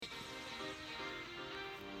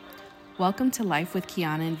Welcome to Life with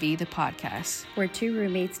Kiana and V, the podcast. We're two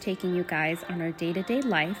roommates taking you guys on our day-to-day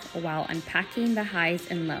life while unpacking the highs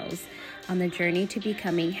and lows on the journey to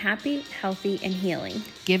becoming happy, healthy, and healing.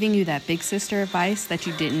 Giving you that big sister advice that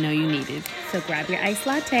you didn't know you needed. So grab your iced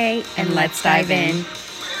latte and let's dive in.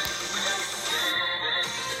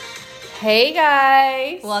 Hey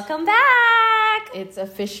guys! Welcome back! It's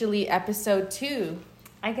officially episode 2.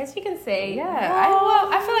 I guess you can say. Yeah,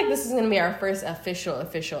 I feel like this is going to be our first official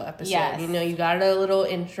episode. Yes. You know, you got a little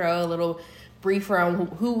intro, a little brief around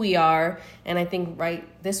who we are. And I think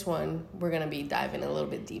this one, we're going to be diving a little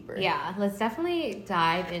bit deeper. Yeah, let's definitely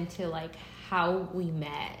dive into like how we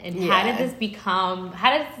met and how did this become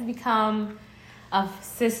a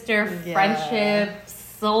sister friendship,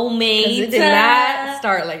 soulmate? 'Cause it did not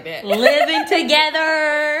start like that. Living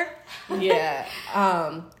together. Yeah.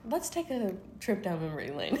 Let's take a trip down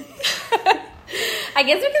memory lane. I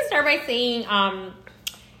guess we can start by saying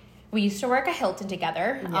we used to work at Hilton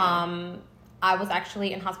together. Yeah. I was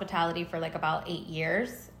actually in hospitality for like about 8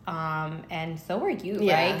 years. And so were you,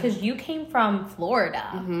 Yeah. right? Because you came from Florida.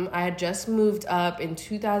 Mm-hmm. I had just moved up in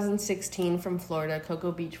 2016 from Florida,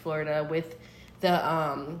 Cocoa Beach, Florida, with the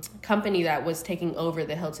company that was taking over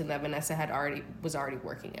the Hilton that Vanessa was already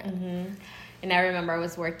working at. Mm-hmm. And I remember I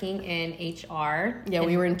was working in HR. Yeah,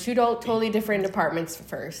 we were in two totally different departments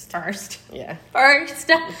first. Yeah.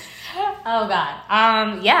 First. Oh,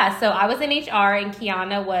 God. Yeah, so I was in HR and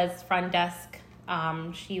Kiana was front desk.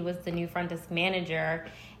 She was the new front desk manager.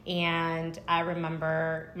 And I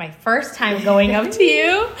remember my first time going up to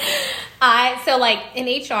you. So like in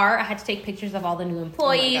HR, I had to take pictures of all the new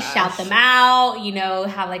employees, shout them out,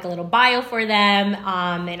 have like a little bio for them.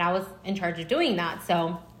 And I was in charge of doing that.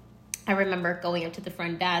 So I remember going up to the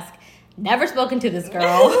front desk, never spoken to this girl.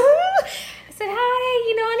 I said, hi,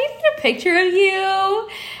 I need to get a picture of you.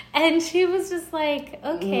 And she was just like,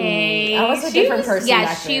 okay. I was a different person Yeah,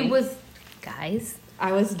 back she then. was, guys.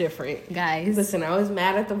 I was different. Guys. Listen, I was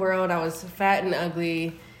mad at the world. I was fat and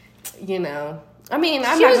ugly, I mean, I'm She not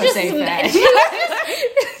was going to just say mad. fat.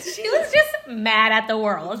 She was just mad at the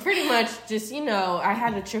world. Pretty much just, I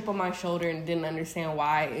had a chip on my shoulder and didn't understand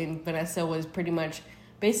why. And Vanessa was pretty much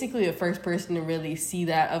basically the first person to really see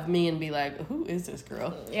that of me and be like, who is this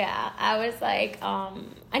girl? Yeah, I was like, I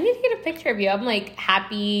need to get a picture of you. I'm like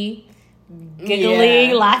happy,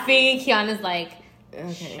 giggling, laughing. Kiana's like,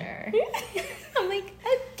 okay. Sure. I'm like,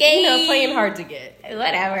 okay. Playing hard to get.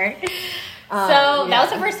 Whatever. So that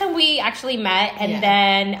was the first time we actually met. And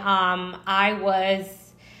then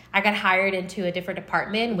I got hired into a different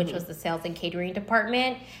department, which was the sales and catering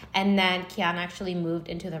department. And then Kiana actually moved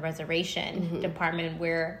into the reservation department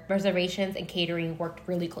where reservations and catering worked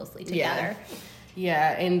really closely together.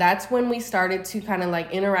 Yeah, and that's when we started to kind of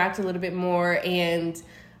like interact a little bit more. And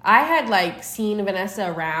I had like seen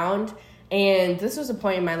Vanessa around, and this was a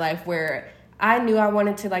point in my life where I knew I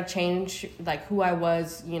wanted to like change like who I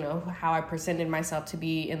was, how I presented myself to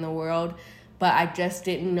be in the world. But I just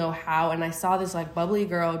didn't know how. And I saw this like bubbly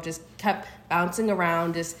girl just kept bouncing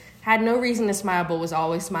around, just had no reason to smile, but was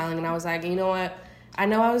always smiling. And I was like, you know what? I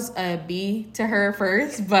know I was a B to her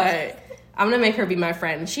first, but I'm going to make her be my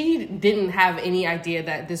friend. She didn't have any idea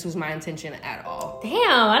that this was my intention at all.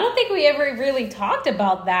 Damn, I don't think we ever really talked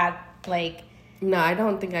about that. Like, no, I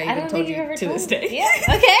don't think I even told you to this day.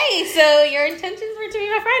 Yeah. Okay, so your intentions were to be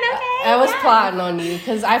my friend. Okay. I was plotting on you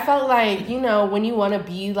because I felt like, when you want to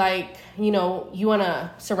be like, you want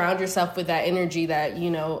to surround yourself with that energy that,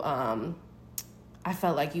 I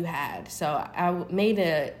felt like you had. So I made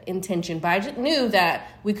an intention, but I just knew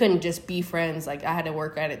that we couldn't just be friends. Like I had to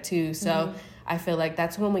work at it too. So I feel like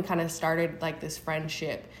that's when we kind of started like this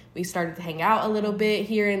friendship. We started to hang out a little bit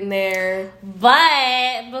here and there.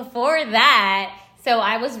 But before that, so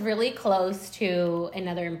I was really close to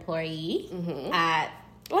another employee at...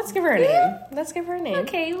 Let's give her a name.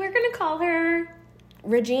 Okay, we're going to call her...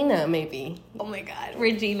 Regina, maybe. Oh my God,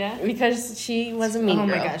 Regina. Because she was a mean girl. Oh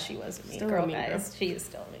my gosh, she was a mean girl, guys. She is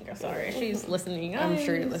still a mean girl. Sorry, she's listening. I'm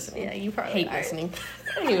sure you're listening. Yeah, you probably hate are. listening.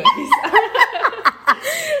 Anyways.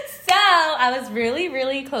 So I was really,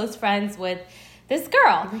 really close friends with this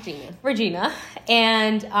girl, Regina,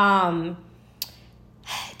 and damn,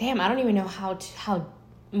 I don't even know how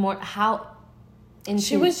into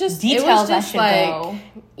she was just details it was just I should like go.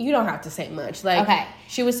 You don't have to say much. Like, okay,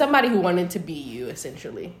 she was somebody who wanted to be you,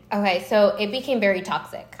 essentially. Okay, so it became very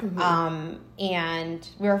toxic, and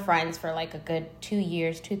we were friends for like a good 3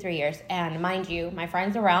 years, and mind you, my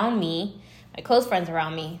friends around me, my close friends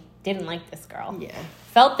around me, didn't like this girl. Yeah.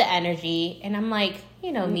 Felt the energy, and I'm like,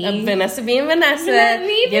 me. Vanessa being Vanessa,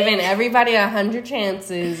 Me giving everybody 100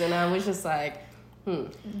 chances, and I was just like,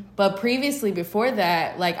 But previously, before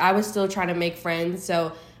that, like, I was still trying to make friends.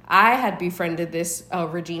 So I had befriended this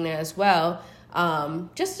Regina as well,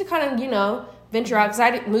 just to kind of, you know, venture out. Because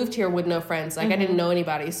I moved here with no friends. Like, I didn't know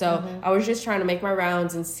anybody. So I was just trying to make my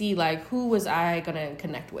rounds and see, like, who was I going to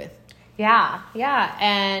connect with. Yeah.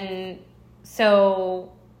 And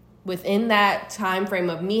so within that time frame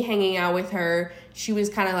of me hanging out with her, she was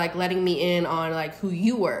kind of, like, letting me in on, like, who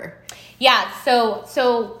you were. Yeah,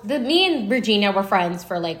 so me and Regina were friends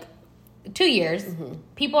for like 2 years.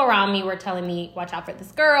 People around me were telling me, watch out for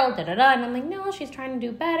this girl, and I'm like, no, she's trying to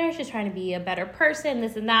do better. She's trying to be a better person,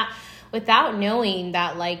 this and that, without knowing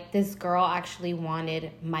that, like, this girl actually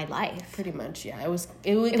wanted my life. Pretty much, yeah.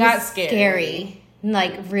 It got scary.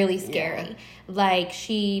 Like, really scary. Yeah. Like,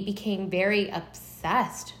 she became very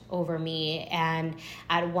obsessed over me, and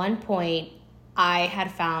at one point, I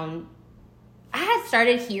had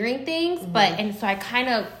started hearing things, and so I kind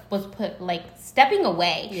of was stepping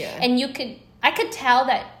away. Yeah. And I could tell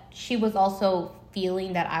that she was also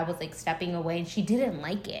feeling that I was, like, stepping away, and she didn't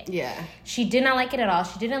like it. Yeah. She did not like it at all.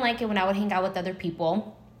 She didn't like it when I would hang out with other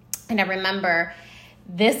people. And I remember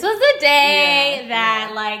this was the day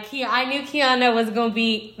that, like, I knew Kiana was going to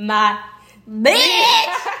be my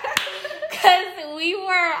bitch. Because we were,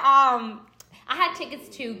 I had tickets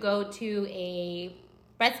to go to a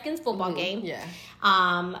Redskins football game. Yeah.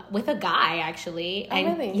 With a guy, actually. Oh,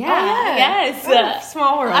 and, really? Yeah. Yes.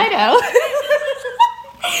 Small world. I know.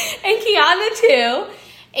 And Kiana, too.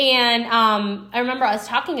 And I remember us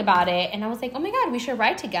talking about it, and I was like, oh, my God, we should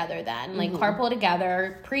ride together then. Like, carpool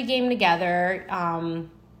together, pregame together,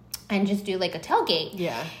 and just do, like, a tailgate.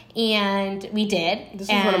 Yeah. And we did. This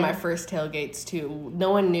was one of my first tailgates, too.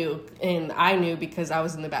 No one knew, and I knew because I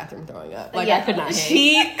was in the bathroom throwing up. Like, I could not hang.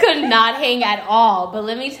 She could not hang at all. But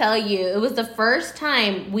let me tell you, it was the first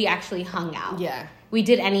time we actually hung out. Yeah. We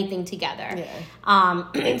did anything together.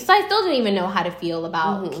 Yeah. So I still didn't even know how to feel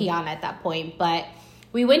about Kiana at that point. But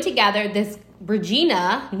we went together. This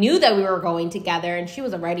Regina knew that we were going together, and she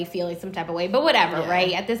was already feeling some type of way. But whatever,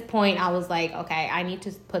 right? At this point, I was like, okay, I need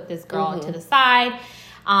to put this girl to the side.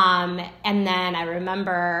 And then I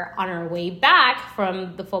remember on our way back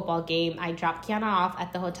from the football game, I dropped Kiana off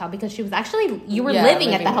at the hotel because she was actually, you were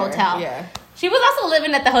living at the hotel. Yeah. She was also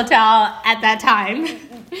living at the hotel at that time.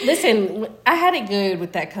 Listen, I had it good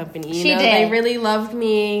with that company. She did. They really loved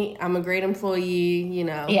me. I'm a great employee, you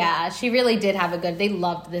know. Yeah, she really did have they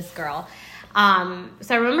loved this girl. So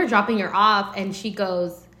I remember dropping her off, and she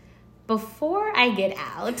goes, before I get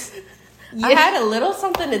out. I had a little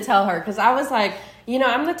something to tell her because I was like, you know,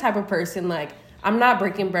 I'm the type of person, like, I'm not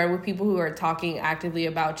breaking bread with people who are talking actively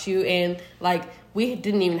about you. And, like, we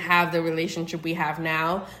didn't even have the relationship we have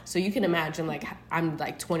now. So you can imagine, like, I'm,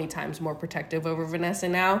 like, 20 times more protective over Vanessa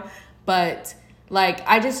now. But, like,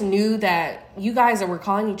 I just knew that you guys were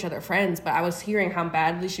calling each other friends, but I was hearing how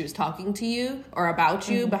badly she was talking to you or about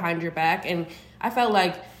you behind your back. And I felt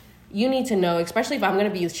like you need to know, especially if I'm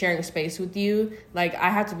going to be sharing space with you, like, I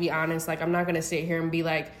have to be honest. Like, I'm not going to sit here and be,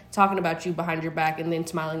 like, talking about you behind your back and then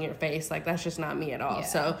smiling in your face. Like, that's just not me at all. Yeah.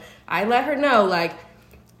 So I let her know, like,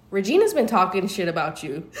 Regina's been talking shit about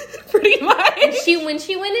you pretty much. And when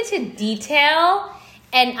she went into detail,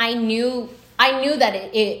 and I knew that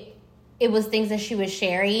it was things that she was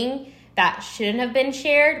sharing that shouldn't have been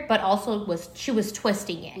shared, but also she was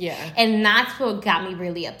twisting it. Yeah. And that's what got me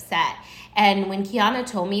really upset. And when Kiana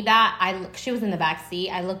told me that, she was in the back seat.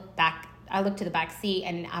 I looked to the back seat,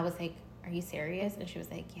 and I was like, are you serious? And she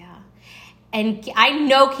was like, yeah. And I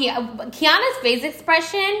know Kiana's face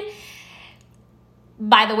expression,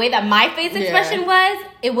 by the way that my face expression was,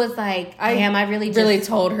 it was like, damn, I really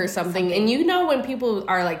told her something. And you know when people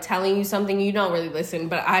are, like, telling you something, you don't really listen.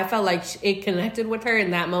 But I felt like it connected with her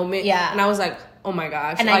in that moment. Yeah. And I was like, oh, my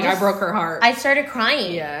gosh. And I broke her heart. I started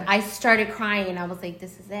crying. Yeah. I started crying, and I was like,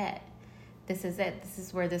 this is it. This is it. This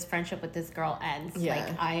is where this friendship with this girl ends. Yeah.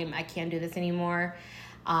 Like, I can't do this anymore.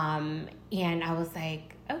 And I was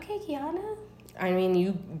like, okay, Kiana. I mean,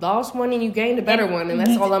 you lost one and you gained a better one, and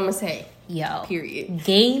that's all I'm going to say. Yo. Period.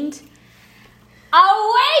 Gained a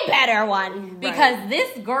way better one. Because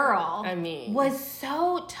this girl was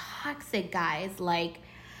so toxic, guys. Like,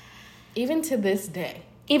 even to this day.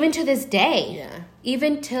 Even to this day. Yeah.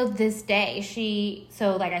 Even till this day.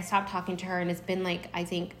 I stopped talking to her, and it's been, like, I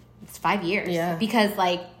think it's 5 years. Yeah. Because,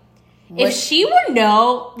 like, if she would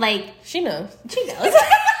know, like... She knows. She knows.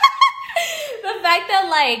 The fact that,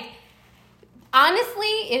 like...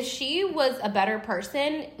 Honestly, if she was a better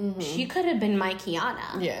person, she could have been my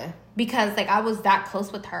Kiana. Yeah. Because, like, I was that close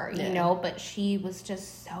with her, you know? But she was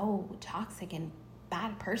just so toxic and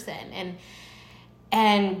bad person. And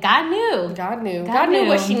And God knew. God knew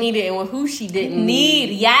what she needed and who she didn't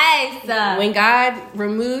need. Yes. When God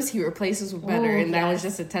removes, he replaces with better. Ooh, and that was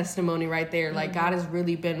just a testimony right there. Like, God has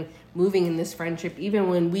really been moving in this friendship, even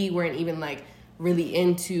when we weren't even, like, really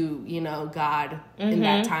into, you know, God in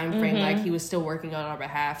that time frame. Like, he was still working on our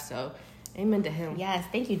behalf. So, amen to him. Yes.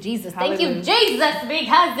 Thank you, Jesus. Hallelujah. Thank you, Jesus,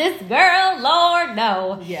 because this girl, Lord,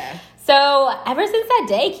 no. Yeah. So ever since that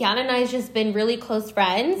day, Kiana and I has just been really close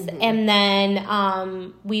friends. And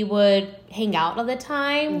then we would hang out all the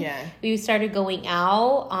time. Yeah. We started going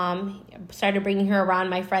out, started bringing her around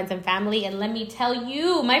my friends and family. And let me tell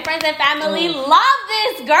you, my friends and family love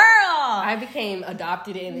this girl. I became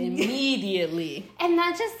adopted in immediately. And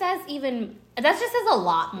that just says a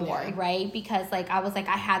lot more, right? Because, like, I was like,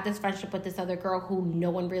 I had this friendship with this other girl who no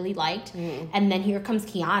one really liked. And then here comes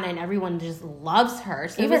Kiana, and everyone just loves her.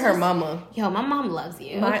 So even her mama. Yo, my mom loves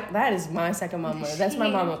you. That is my second mama. That's my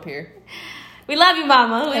mom up here. We love you,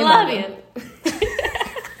 mama. We love you.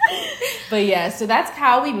 But yeah, so that's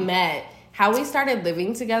how we met. How we started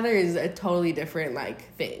living together is a totally different,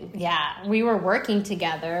 like, thing. Yeah, we were working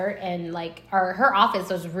together, and, like, her office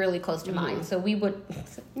was really close to mine, so we would...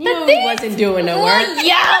 You wasn't doing no work.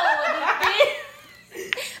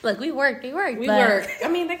 Look, we worked. We worked. I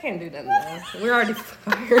mean, they can't do that now. We're already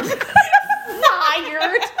fired.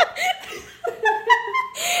 Fired?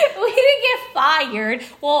 We didn't get fired.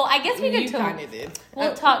 Well, I guess we could talk. You kind of did.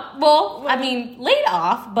 We'll talk. Well, I mean, laid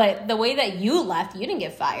off, but the way that you left, you didn't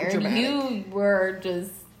get fired. Dramatic. You were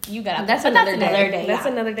just, you got out. That's another day. That's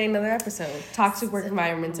yeah. another day, another episode. Toxic work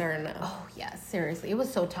environments are enough. Oh, yeah, seriously. It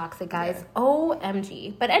was so toxic, guys. Yeah.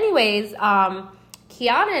 OMG. But anyways, Kiana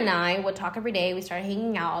and I would talk every day. We started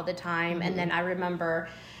hanging out all the time. And then I remember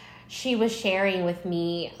she was sharing with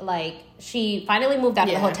me, like, she finally moved out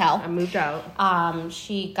of the hotel. I moved out.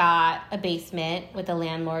 She got a basement with a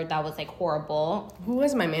landlord that was, like, horrible. Who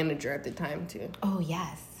was my manager at the time, too? Oh,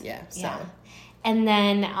 yes. Yeah, so. Yeah. And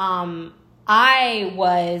then I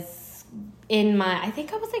was I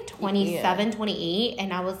think I was like 27, 28,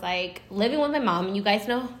 and I was like living with my mom. And you guys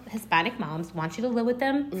know Hispanic moms want you to live with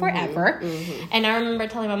them forever. And I remember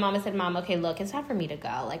telling my mom, I said, Mom, okay, look, it's time for me to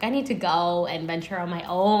go. Like, I need to go and venture on my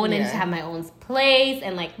own and to have my own place.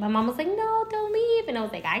 And, like, my mom was like, no, don't leave. And I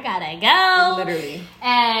was like, I gotta go. Literally.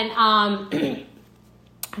 And I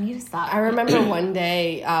need to stop. I remember one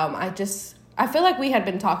day, I feel like we had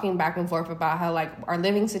been talking back and forth about how, like, our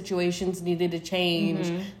living situations needed to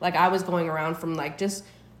change. Like, I was going around from, like, just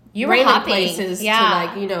random places to,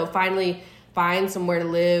 like, you know, finally find somewhere to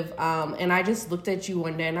live. And I just looked at you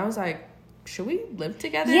one day and I was like, should we live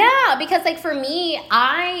together? Yeah, because, like, for me,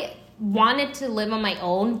 I wanted to live on my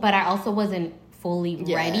own, but I also wasn't fully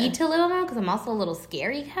ready to live on my own because I'm also a little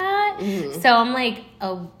scary cat. So I'm like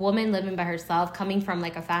a woman living by herself, coming from,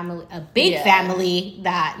 like, a big family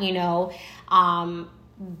that, you know,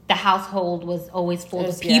 the household was always full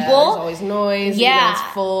of people. There's always noise. Yeah. It's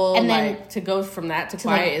full. And then like, to go from that to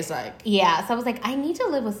quiet is like... Yeah. So I was like, I need to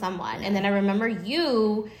live with someone. And then I remember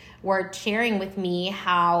you were sharing with me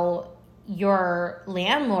how your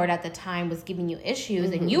landlord at the time was giving you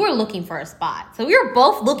issues and you were looking for a spot. So we were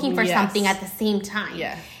both looking for something at the same time.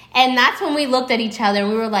 Yeah. And that's when we looked at each other and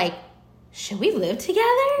we were like, should we live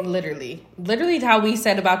together? Literally how we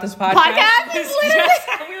said about this podcast.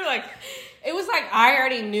 We were like... It was like I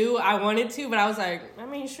already knew I wanted to, but I was like, I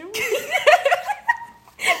mean, should we? And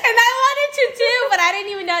I wanted to too, but I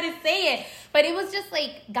didn't even know how to say it. But it was just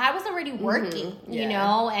like God was already working, you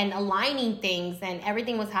know, and aligning things, and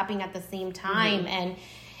everything was happening at the same time. And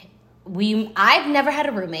I've never had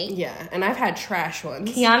a roommate. Yeah, and I've had trash ones.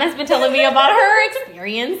 Kiana's been telling me about her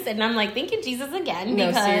experience, and I'm like, thank you, Jesus, again.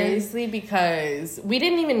 No, seriously, because we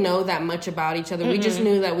didn't even know that much about each other. We just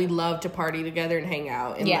knew that we loved to party together and hang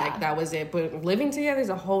out, and like that was it. But living together is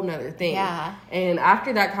a whole nother thing. Yeah. And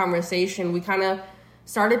after that conversation, we kind of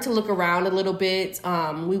started to look around a little bit.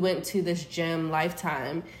 We went to this gym,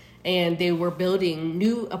 Lifetime, and they were building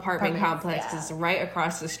new apartment complexes right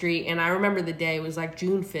across the street. And I remember the day, it was like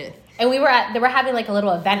June 5th. And they were having like a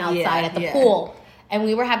little event outside at the pool. And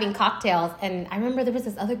we were having cocktails. And I remember there was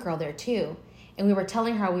this other girl there too. And we were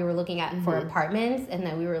telling her we were looking at for apartments. And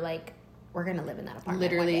then we were like, we're going to live in that apartment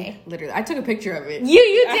Literally. I took a picture of it.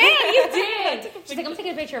 You did. She's like, I'm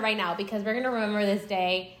taking a picture right now because we're going to remember this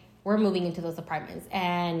day. We're moving into those apartments.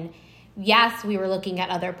 And yes, we were looking at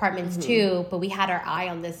other apartments too, but we had our eye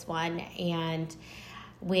on this one. And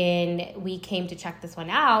when we came to check this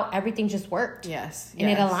one out, everything just worked. Yes. And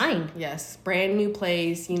it aligned. Yes. Brand new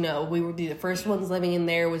place. You know, we would be the first ones living in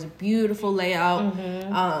there. It was a beautiful layout.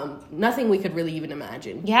 Nothing we could really even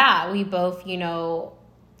imagine. Yeah. We both, you know,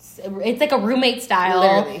 it's like a roommate style.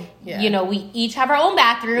 Literally, yeah. You know, we each have our own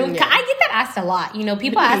bathroom. Yeah. I get that asked a lot. You know,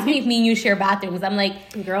 people ask me if me and you share bathrooms. I'm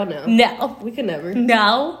like, girl, no. No. We could never.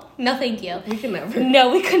 No, thank you. We could never.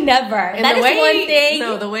 No, we could never. And that is one thing.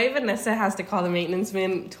 No, the way Vanessa has to call the maintenance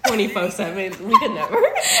man 24/7, we could never.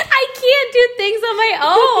 I can't do things on my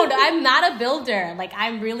own. I'm not a builder. Like,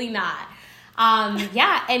 I'm really not.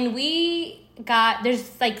 Yeah, and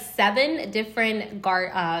there's like 7 different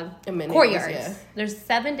courtyards. Yeah. There's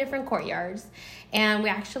 7 different courtyards. And we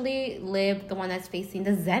actually live the one that's facing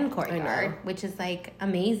the Zen courtyard, which is like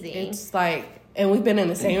amazing. It's like, and we've been in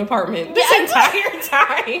the same apartment this entire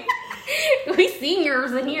time. We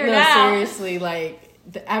seniors in here no, now. seriously, like,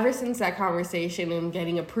 ever since that conversation and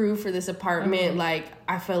getting approved for this apartment, like,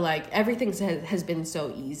 I feel like everything has been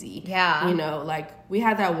so easy. Yeah. You know, like, we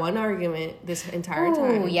had that one argument this entire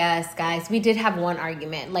time. Oh, yes, guys. We did have one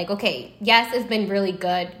argument. Like, okay, yes, it's been really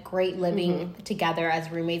good. Great living together as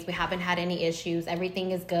roommates. We haven't had any issues.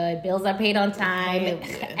 Everything is good. Bills are paid on time.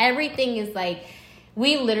 Yeah. Everything is like,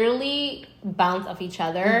 we literally bounce off each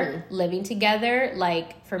other living together.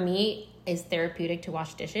 Like, for me, it's therapeutic to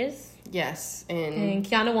wash dishes. Yes. And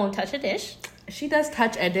Kiana won't touch a dish. She does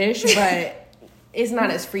touch a dish, but it's not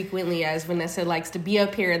as frequently as Vanessa likes to be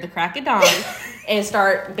up here at the crack of dawn and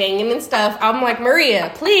start banging and stuff. I'm like,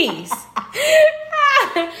 Maria, please.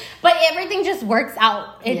 But everything just works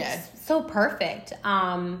out. It's so perfect.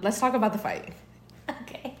 Let's talk about the fight.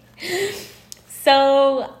 Okay.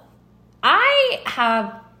 So I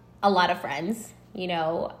have a lot of friends, you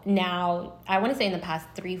know, now I want to say in the past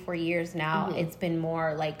 3-4 years now, it's been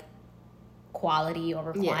more like quality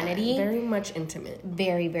over quantity. Yeah, very much intimate.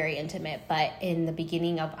 Very, very intimate. But in the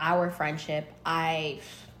beginning of our friendship, a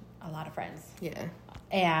lot of friends. Yeah.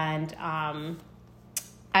 And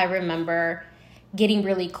I remember getting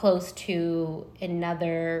really close to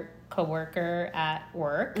another coworker at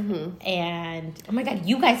work. And oh my God,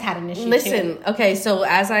 you guys had an issue too. Okay, so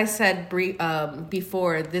as I said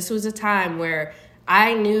before, this was a time where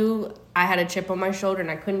I knew I had a chip on my shoulder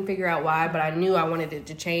and I couldn't figure out why, but I knew I wanted it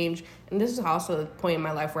to change. And this is also a point in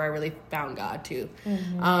my life where I really found God too.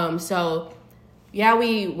 So yeah,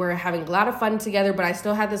 we were having a lot of fun together, but I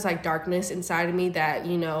still had this like darkness inside of me that,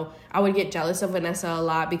 you know, I would get jealous of Vanessa a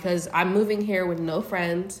lot because I'm moving here with no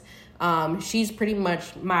friends. She's pretty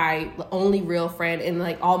much my only real friend, and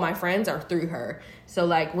like all my friends are through her. So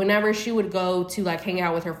like whenever she would go to like hang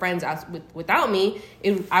out with her friends without me,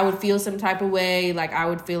 I would feel some type of way. Like I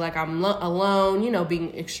would feel like I'm alone, you know,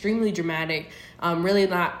 being extremely dramatic, really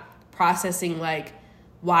not processing like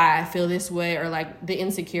why I feel this way or like the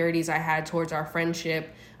insecurities I had towards our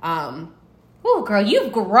friendship. Oh, girl,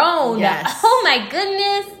 you've grown. Yes. Oh my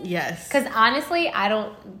goodness. Yes. Because honestly, I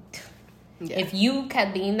don't. Yeah. If you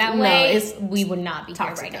kept being that way, we would not be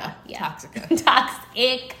toxica. here right now. Yeah.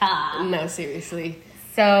 Toxica. No, seriously.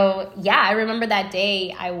 So, yeah, I remember that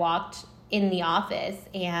day I walked in the office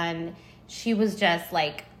and she was just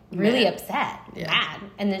like really upset, mad.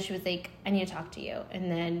 And then she was like, I need to talk to you.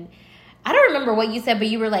 And then I don't remember what you said, but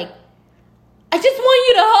you were like, I just want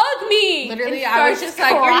you to hug me. Literally, I was just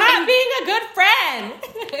like, you're not being a good friend.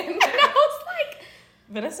 And I was like,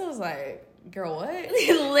 Vanessa was like, girl, what?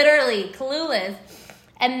 Literally clueless.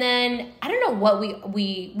 And then I don't know what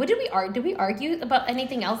did we argue about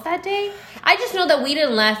anything else that day? I just know that we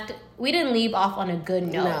didn't leave off on a good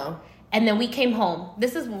note. No. And then we came home.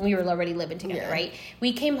 This is when we were already living together, right?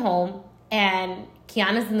 We came home and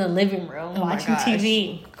Kiana's in the living room watching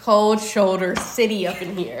TV. Cold shoulder city up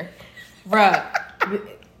in here. Bruh.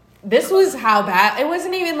 This was how bad. It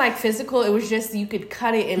wasn't even like physical. It was just you could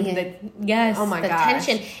cut it in the. Yes. Oh my the gosh.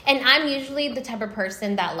 tension. And I'm usually the type of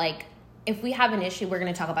person that like, if we have an issue, we're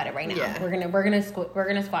gonna talk about it right now. Yeah. We're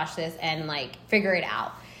gonna squash this and like figure it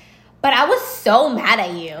out. But I was so mad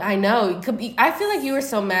at you. I know. I feel like you were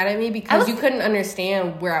so mad at me because you couldn't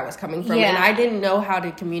understand where I was coming from, and I didn't know how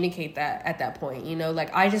to communicate that at that point. You know,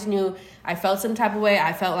 like I just knew I felt some type of way.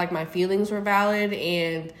 I felt like my feelings were valid,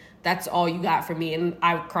 and that's all you got from me, and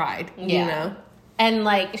I cried. Yeah. You know, and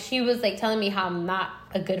like she was like telling me how I'm not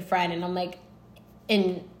a good friend, and I'm like,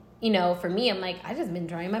 and you know, for me, I'm like, I just been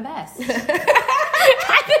trying my best. I've been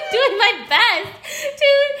doing my best to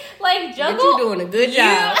like juggle. But you're doing a good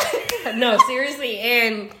job. No, seriously,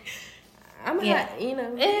 and you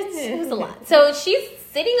know, it was a lot. So she's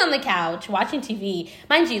sitting on the couch watching TV.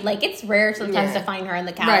 Mind you, like it's rare sometimes to find her on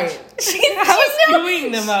the couch. Right. She was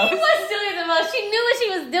doing the most. She was doing the most. She knew what she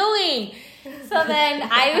was doing. So then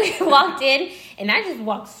I walked in and I just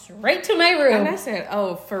walked straight to my room. And I said,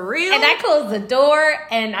 oh, for real? And I closed the door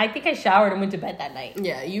and I think I showered and went to bed that night.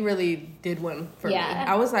 Yeah, you really did one for me.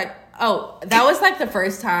 I was like, Oh, that was like the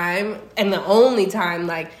first time and the only time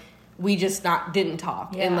like we just didn't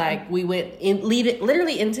talk. And like we went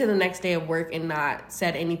literally into the next day of work and not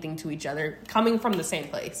said anything to each other, coming from the same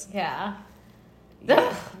place. Yeah.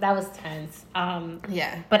 That was tense.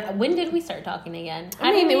 Yeah. But when did we start talking again?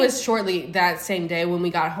 I mean, it was shortly that same day when we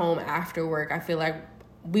got home after work. I feel like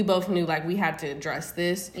we both knew like we had to address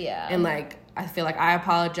this. Yeah. And like I feel like I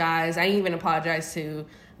apologized. I even apologized to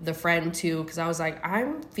the friend too, because I was like,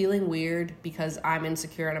 I'm feeling weird because I'm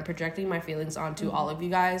insecure and I'm projecting my feelings onto all of you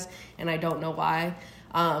guys, and I don't know why.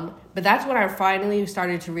 But that's when I finally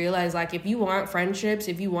started to realize, like, if you want friendships,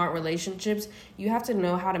 if you want relationships, you have to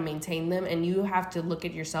know how to maintain them, and you have to look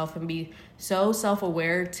at yourself and be so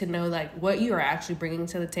self-aware to know, like, what you are actually bringing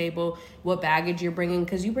to the table, what baggage you're bringing,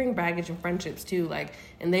 because you bring baggage in friendships too, like,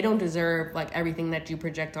 and they don't deserve, like, everything that you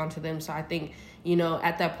project onto them. So I think, you know,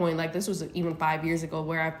 at that point, like, this was even 5 years ago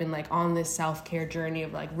where I've been, like, on this self-care journey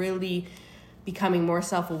of, like, really becoming more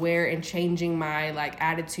self-aware and changing my like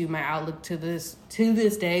attitude, my outlook to this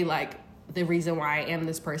day. Like, the reason why I am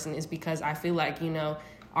this person is because I feel like, you know,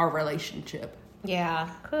 our relationship.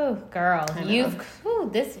 Yeah. Ooh, girl,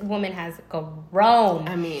 this woman has grown.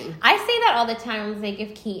 I mean, I say that all the time. It's like,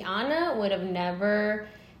 if Kiana would have never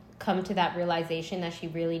come to that realization that she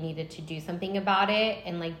really needed to do something about it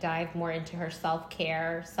and like dive more into her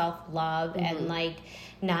self-care, self-love, and like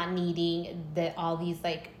not needing all these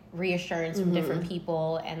like reassurance from different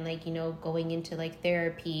people, and like, you know, going into like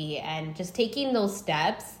therapy and just taking those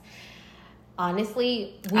steps,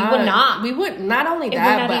 honestly, we would not only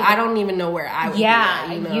that, but I don't even know where I would be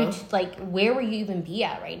at, you know? Like, where would you even be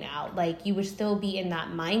at right now? Like, you would still be in that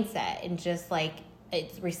mindset and just like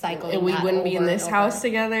it's recycling, and we wouldn't be in this house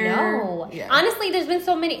together. No. Yeah. Honestly, there's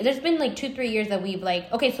been like 2-3 years that we've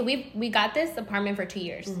like, okay, so we got this apartment for 2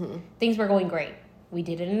 years. Things were going great. We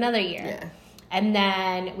did it another year. Yeah. And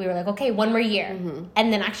then we were like, okay, 1 more year.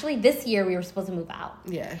 And then actually this year we were supposed to move out.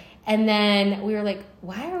 Yeah. And then we were like,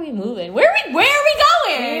 why are we moving? Where are we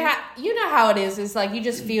going? You know how it is. It's like you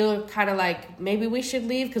just feel kind of like maybe we should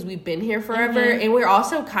leave because we've been here forever. And we're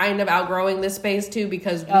also kind of outgrowing this space too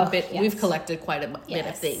because we've collected quite a bit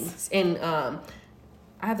of things. And I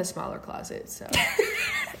have the smaller closet, so.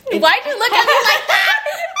 Why'd you look at me like that?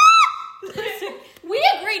 Listen, we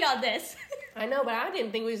agreed on this. I know, but I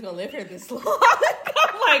didn't think we was going to live here this long.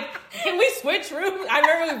 I'm like, can we switch rooms? I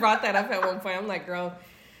remember we brought that up at one point. I'm like, girl,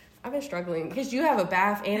 I've been struggling because you have a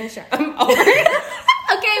bath and a shower. I'm over it.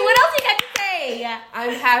 Okay, what else you got to say?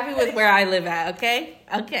 I'm happy with where I live at, okay?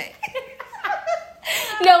 Okay.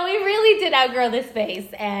 No, we really did outgrow this space.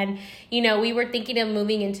 And, you know, we were thinking of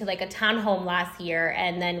moving into like a townhome last year.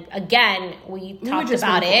 And then again, we talked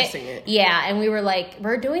about it. Yeah. And we were like,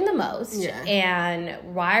 we're doing the most. Yeah.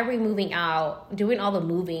 And why are we moving out, doing all the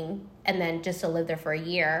moving, and then just to live there for a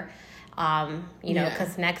year? You know,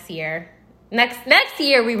 because next year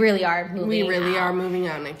we really are moving out. We really are moving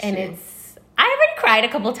out next year. And I already cried a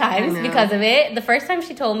couple times because of it. The first time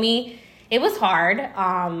she told me, it was hard.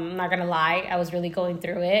 I'm not going to lie. I was really going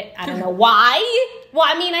through it. I don't know why. Well,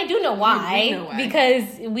 I mean, I do know why. Because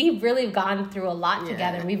we've really gone through a lot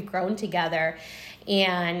together. We've grown together.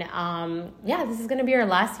 And, this is going to be our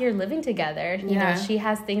last year living together. You know, she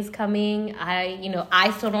has things coming.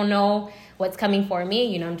 I still don't know what's coming for me.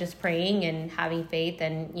 You know, I'm just praying and having faith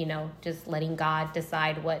and, you know, just letting God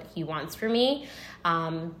decide what he wants for me.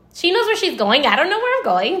 She knows where she's going. I don't know where I'm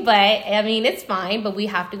going, but I mean, it's fine, but we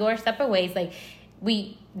have to go our separate ways. Like,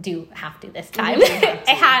 we do have to this time. We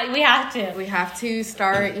have to. We have to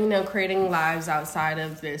start, you know, creating lives outside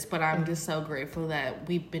of this. But I'm just so grateful that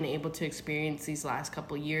we've been able to experience these last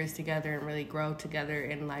couple of years together and really grow together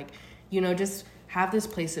and, like, you know, just have this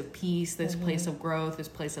place of peace, this place of growth, this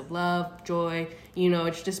place of love, joy. You know,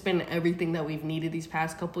 it's just been everything that we've needed these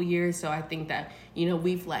past couple of years. So I think that, you know,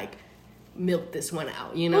 we've like milked this one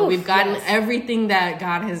out. You know, we've gotten everything that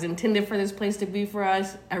God has intended for this place to be for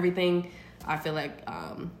us. Everything. I feel like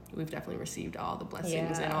we've definitely received all the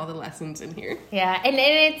blessings and all the lessons in here. Yeah, and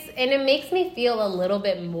it makes me feel a little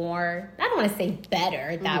bit more, I don't want to say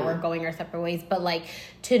better that we're going our separate ways, but like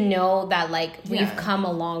to know that like we've come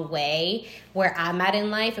a long way where I'm at in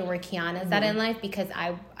life and where Kiana's at in life, because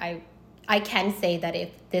I can say that if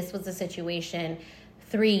this was a situation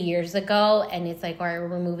 3 years ago and it's like, all right, we're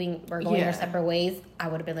going our separate ways, I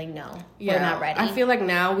would have been like, no, we're not ready. I feel like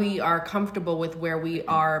now we are comfortable with where we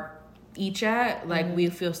are each at. Like, we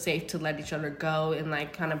feel safe to let each other go and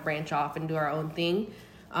like kind of branch off and do our own thing.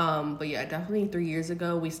 But yeah, definitely 3 years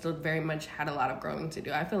ago, we still very much had a lot of growing to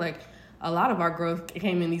do. I feel like a lot of our growth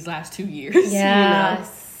came in these last 2 years.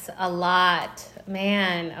 Yes, you know? A lot.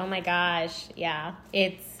 Man, oh my gosh. Yeah,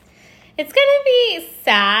 it's It's gonna be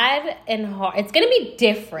sad and hard. It's gonna be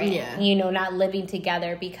different, Yeah. not living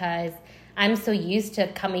together because I'm so used to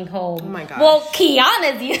coming home. Oh my gosh. Well,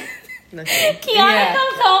 Kiana's Listen, Kiana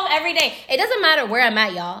comes home every day. It doesn't matter where I'm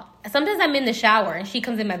at, y'all. Sometimes I'm in the shower and she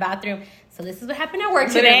comes in my bathroom. So this is what happened at work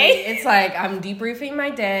today. It's like I'm debriefing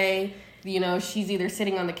my day. She's either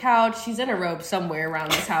sitting on the couch, she's in a robe somewhere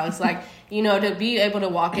around this house. Like, to be able to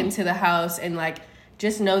walk into the house and like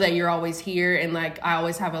just know that you're always here and like I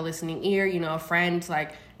always have a listening ear, a friend.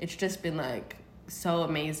 Like it's just been like so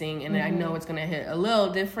amazing, and I know it's gonna hit a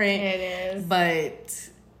little different. It is, but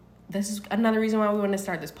this is another reason why we want to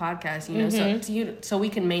start this podcast. So we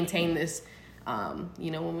can maintain this.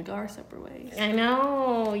 When we go our separate ways. I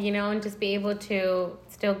know, and just be able to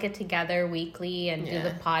still get together weekly and do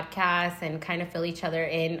the podcast and kind of fill each other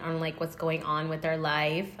in on like what's going on with our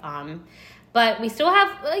life. But we still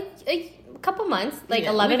have like a couple months,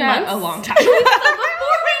 11 months. A long time. So before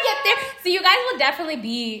we get there, so you guys will definitely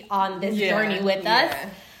be on this journey with us.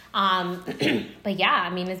 But yeah, I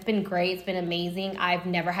mean, it's been great. It's been amazing. I've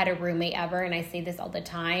never had a roommate ever. And I say this all the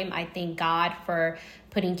time. I thank God for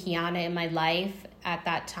putting Kiana in my life at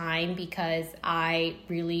that time because I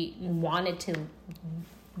really wanted to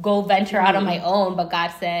go venture out on my own. But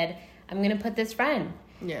God said, I'm going to put this friend,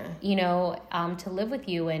 to live with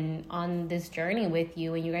you and on this journey with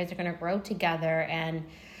you. And you guys are going to grow together. And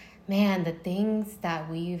man, the things that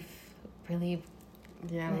we've really...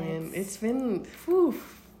 Yeah, man. It's been... Whew.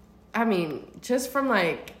 I mean, just from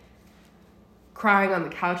like crying on the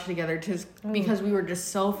couch together, just because we were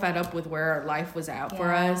just so fed up with where our life was at for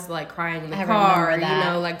us, like crying in the car,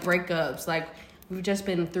 like breakups, like we've just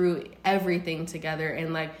been through everything together,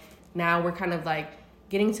 and like now we're kind of like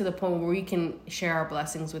getting to the point where we can share our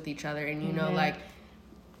blessings with each other, and like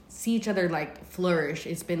see each other like flourish.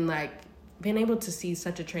 It's been like being able to see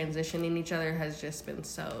such a transition in each other has just been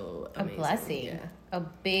so amazing. A blessing, a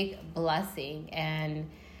big blessing. And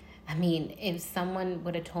I mean, if someone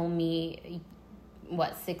would have told me,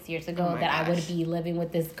 6 years ago that I would be living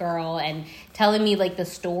with this girl and telling me like the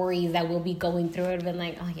stories that we'll be going through, it would have been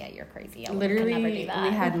like, oh yeah, you're crazy. I Literally, could never do that.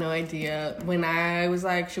 We had no idea. When I was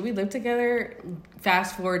like, should we live together?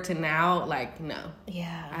 Fast forward to now, like, no.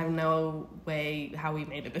 Yeah. I have no way how we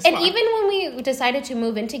made it this far. And even when we decided to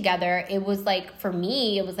move in together, it was like, for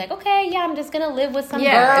me, it was like, okay, yeah, I'm just going to live with some girl.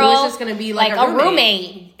 It was just going to be like a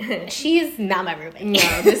roommate. She's not my roommate.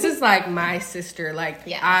 No, this is like my sister. Like,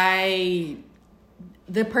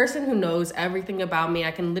 the person who knows everything about me,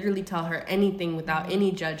 I can literally tell her anything without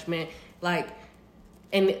any judgment. Like,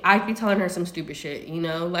 and I'd be telling her some stupid shit,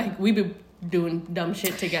 like we be doing dumb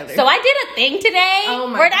shit together. So I did a thing today. Oh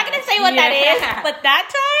my We're not going to say what that is, but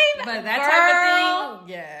that time, type of thing,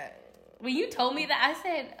 yeah. When you told me that, I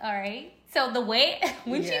said, all right. So the way,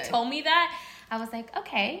 when she told me that, I was like,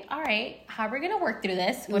 okay, all right, how are we going to work through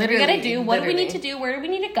this? What are we going to do? What do we need to do? Where do we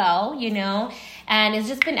need to go? And it's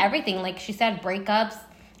just been everything. Like she said, breakups.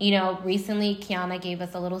 Recently Kiana gave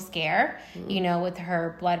us a little scare, with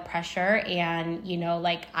her blood pressure. And,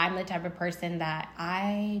 like I'm the type of person that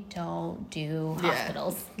I don't do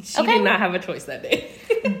hospitals. She did not have a choice that day.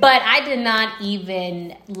 But I did not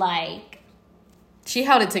even she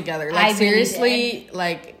held it together. Like, seriously,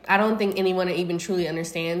 like, I don't think anyone even truly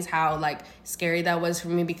understands how, like, scary that was for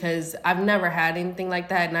me because I've never had anything like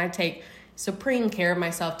that. And I take supreme care of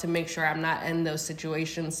myself to make sure I'm not in those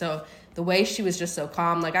situations. So the way she was just so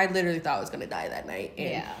calm, like, I literally thought I was going to die that night.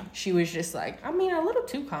 And she was just like, I mean, a little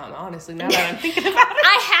too calm, honestly, now that I'm thinking about it.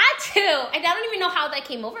 I had to. And I don't even know how that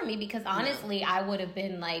came over me because, honestly, I would have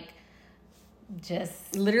been, like,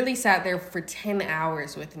 just literally sat there for 10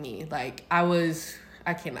 hours with me. Like,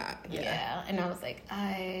 I cannot. Yeah. And I was like,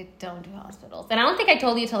 I don't do hospitals. And I don't think I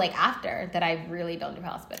told you till like after that I really don't do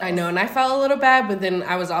hospitals. I know. And I felt a little bad, but then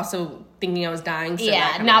I was also thinking I was dying. So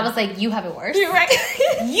I was like, you have it worse. You're right.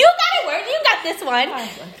 You got it worse. You got this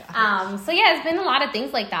one. So yeah, it's been a lot of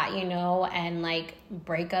things like that, and like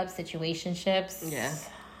breakups, situationships.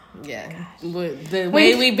 Yeah. The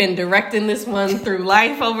way we've been directing this one through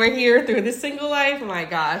life over here, through this single life, oh my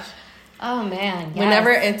gosh. Oh man. Yes. Whenever,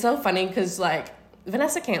 it's so funny because like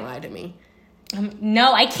Vanessa can't lie to me.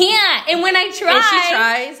 No, I can't. And when I try, and she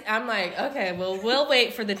tries, I'm like, okay, well, we'll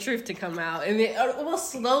wait for the truth to come out, and it will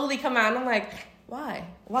slowly come out. And I'm like, why?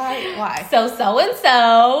 So and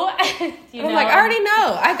so. I'm like, I already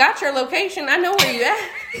know. I got your location. I know where you at.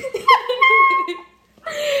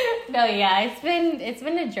 No, yeah, it's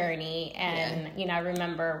been a journey, and I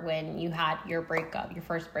remember when you had your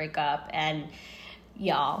first breakup, and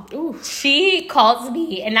y'all. Ooh. She calls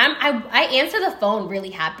me, and I answer the phone really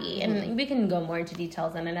happy, and we can go more into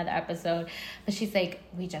details in another episode. But she's like,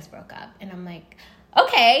 "We just broke up," and I'm like,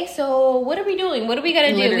 "Okay, so what are we doing? What are we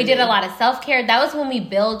gonna do?" We did a lot of self-care. That was when we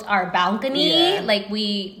built our balcony. Yeah. Like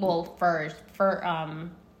we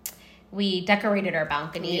decorated our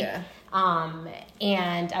balcony. Yeah.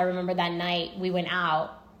 And I remember that night we went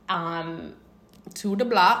out. To the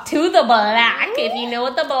block. To the block, if you know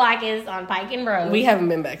what the block is on Pike and Road. We haven't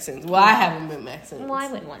been back since. Well, I haven't been back since. Well,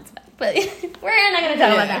 I went once back, but we're not going to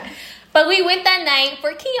talk about that. But we went that night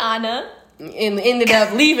for Kiana. And ended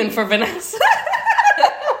up leaving for Vanessa.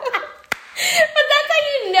 But that's how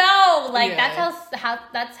you know. Like, Yeah.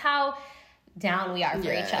 that's how down we are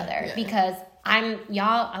for each other. Yeah. Because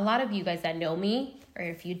a lot of you guys that know me, or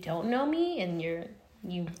if you don't know me and you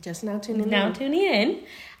Just now tuning in,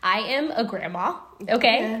 I am a grandma.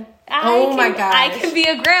 Okay. Yeah. My gosh. I can be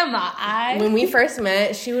a grandma. When we first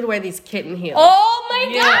met, she would wear these kitten heels. Oh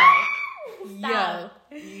my god. Yeah.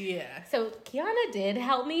 Yeah. So Kiana did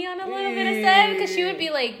help me on a little bit of stuff because she would be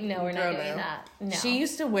like, "No, we're not Girl, doing no. that." No, She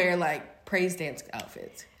used to wear like praise dance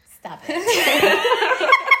outfits. stop it.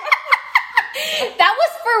 That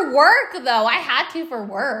was for work, though. I had to for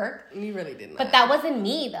work. You really didn't. But that wasn't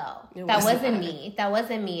me, though. That wasn't me. me. That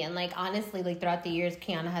wasn't me. And, like, honestly, like, throughout the years,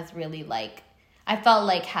 Kiana has really, like, I felt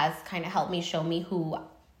like has kind of helped me show me who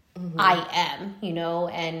I am, you know,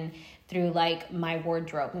 and through, like, my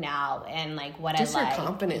wardrobe now and, like, what Just I like. your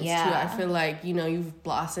confidence, too. I feel like, you know, you've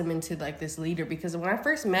blossomed into, like, this leader. Because when I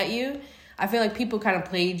first met you, I feel like people kind of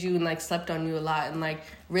played you and, like, slept on you a lot. And, like,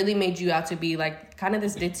 really made you out to be, like, kind of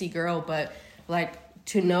this ditzy girl. But, like,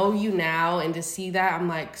 to know you now and to see that, I'm,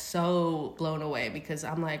 like, so blown away. Because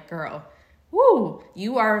I'm like, girl, woo,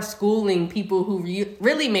 you are schooling people who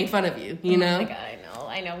really make fun of you, you know? Oh my God,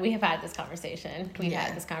 I know. We have had this conversation. We've Yeah.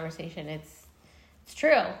 had this conversation. It's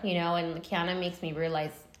true, you know, and Kiana makes me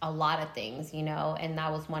realize a lot of things, you know, and that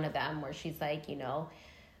was one of them where she's like, you know,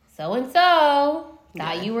 so-and-so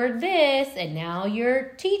thought you were this, and now you're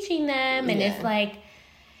teaching them. And it's like,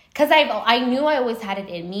 because I knew I always had it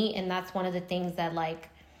in me, and that's one of the things that, like,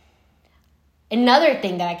 another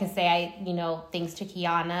thing that I can say, thanks to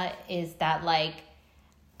Kiana, is that, like,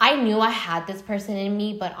 I knew I had this person in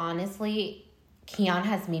me, but honestly, Kiana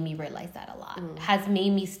has made me realize that a lot. Has made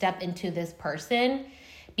me step into this person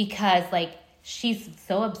because, like, she's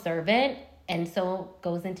so observant and so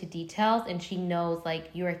goes into details, and she knows, like,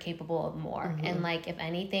 you are capable of more. And, like, if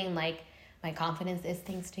anything, like, my confidence is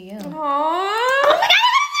thanks to you. Aww. Oh my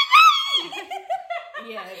God!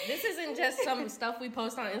 Yeah, this isn't just some stuff we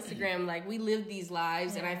post on Instagram. Like, we live these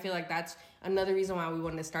lives, and I feel like that's another reason why we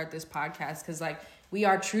wanted to start this podcast, because, like, we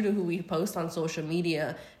are true to who we post on social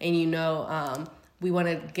media, and, we want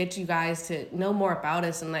to get you guys to know more about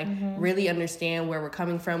us and, like, really understand where we're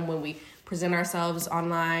coming from when we present ourselves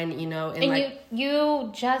online, and like,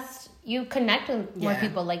 you connect with more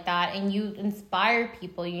people like that, and you inspire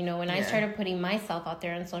people, when I started putting myself out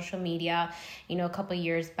there on social media, a couple of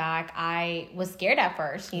years back, I was scared at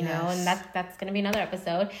first, and that's going to be another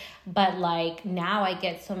episode. But, like, now I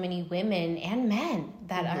get so many women and men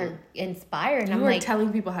that are inspired. And I'm like,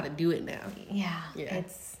 telling people how to do it now. Yeah.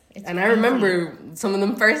 It's and crazy. I remember some of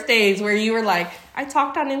them first days where you were like, I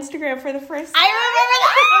talked on Instagram for the first time. I remember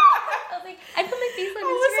that. I was like, I put my face on Instagram.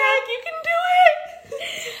 I was like, you can do it.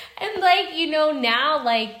 And, like, now,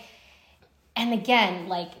 like, and again,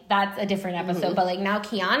 like, that's a different episode, but, like, now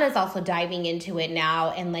Kiana's also diving into it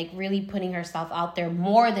now and, like, really putting herself out there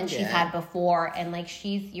more than she's had before. And, like,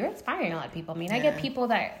 you're inspiring a lot of people. I mean, I get people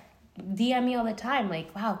that DM me all the time,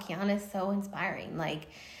 like, wow, Kiana's so inspiring. Like,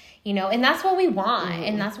 and that's what we want,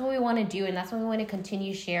 and that's what we want to do, and that's what we want to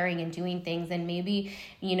continue sharing and doing things. And maybe,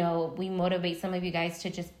 we motivate some of you guys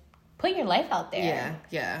to just put your life out there.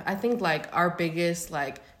 Yeah. I think, like, our biggest,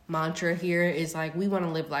 like, mantra here is, like, we want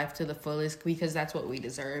to live life to the fullest because that's what we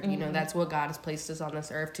deserve. That's what God has placed us on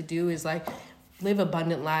this earth to do, is, like, live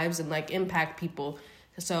abundant lives and, like, impact people.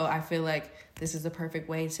 So I feel like this is the perfect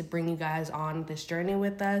way to bring you guys on this journey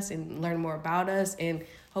with us and learn more about us and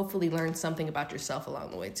hopefully learn something about yourself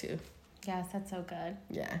along the way too. Yes, that's so good.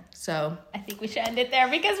 Yeah. So I think we should end it there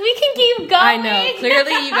because we can keep going. I know.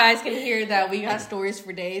 Clearly you guys can hear that we got stories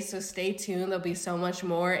for days. So stay tuned. There'll be so much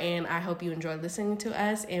more. And I hope you enjoyed listening to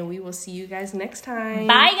us. And we will see you guys next time.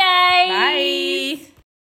 Bye, guys. Bye.